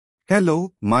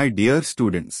Hello, my dear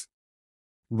students.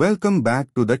 Welcome back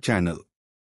to the channel.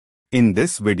 In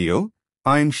this video,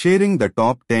 I am sharing the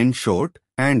top 10 short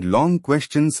and long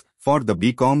questions for the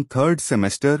Bcom third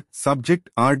semester subject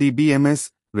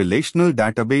RDBMS Relational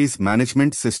Database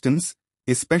Management Systems,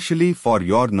 especially for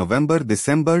your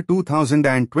November-December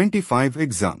 2025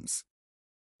 exams.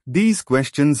 These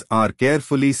questions are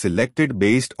carefully selected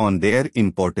based on their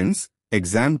importance,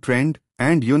 exam trend,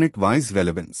 and unit-wise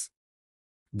relevance.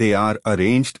 They are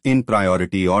arranged in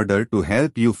priority order to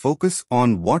help you focus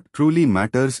on what truly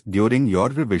matters during your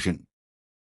revision.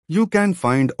 You can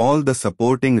find all the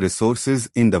supporting resources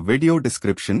in the video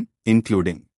description,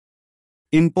 including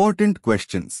important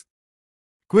questions,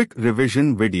 quick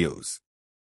revision videos,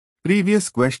 previous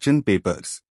question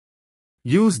papers.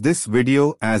 Use this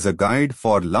video as a guide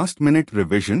for last-minute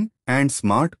revision and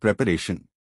smart preparation.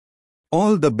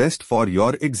 All the best for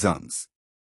your exams.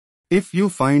 If you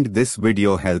find this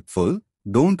video helpful,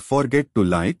 don't forget to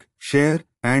like, share,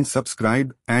 and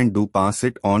subscribe, and do pass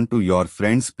it on to your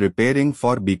friends preparing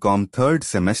for Bcom third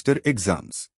semester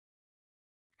exams.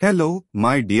 Hello,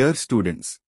 my dear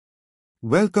students.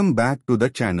 Welcome back to the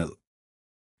channel.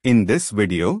 In this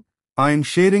video, I am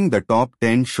sharing the top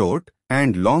 10 short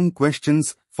and long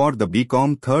questions for the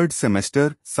Bcom third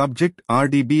semester subject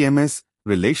RDBMS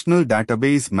Relational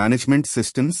Database Management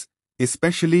Systems,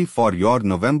 especially for your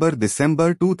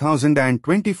November-December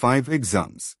 2025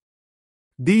 exams.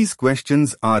 These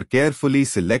questions are carefully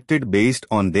selected based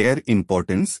on their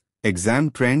importance,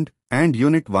 exam trend, and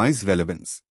unit-wise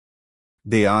relevance.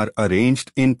 They are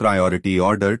arranged in priority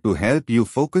order to help you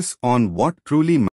focus on what truly matters.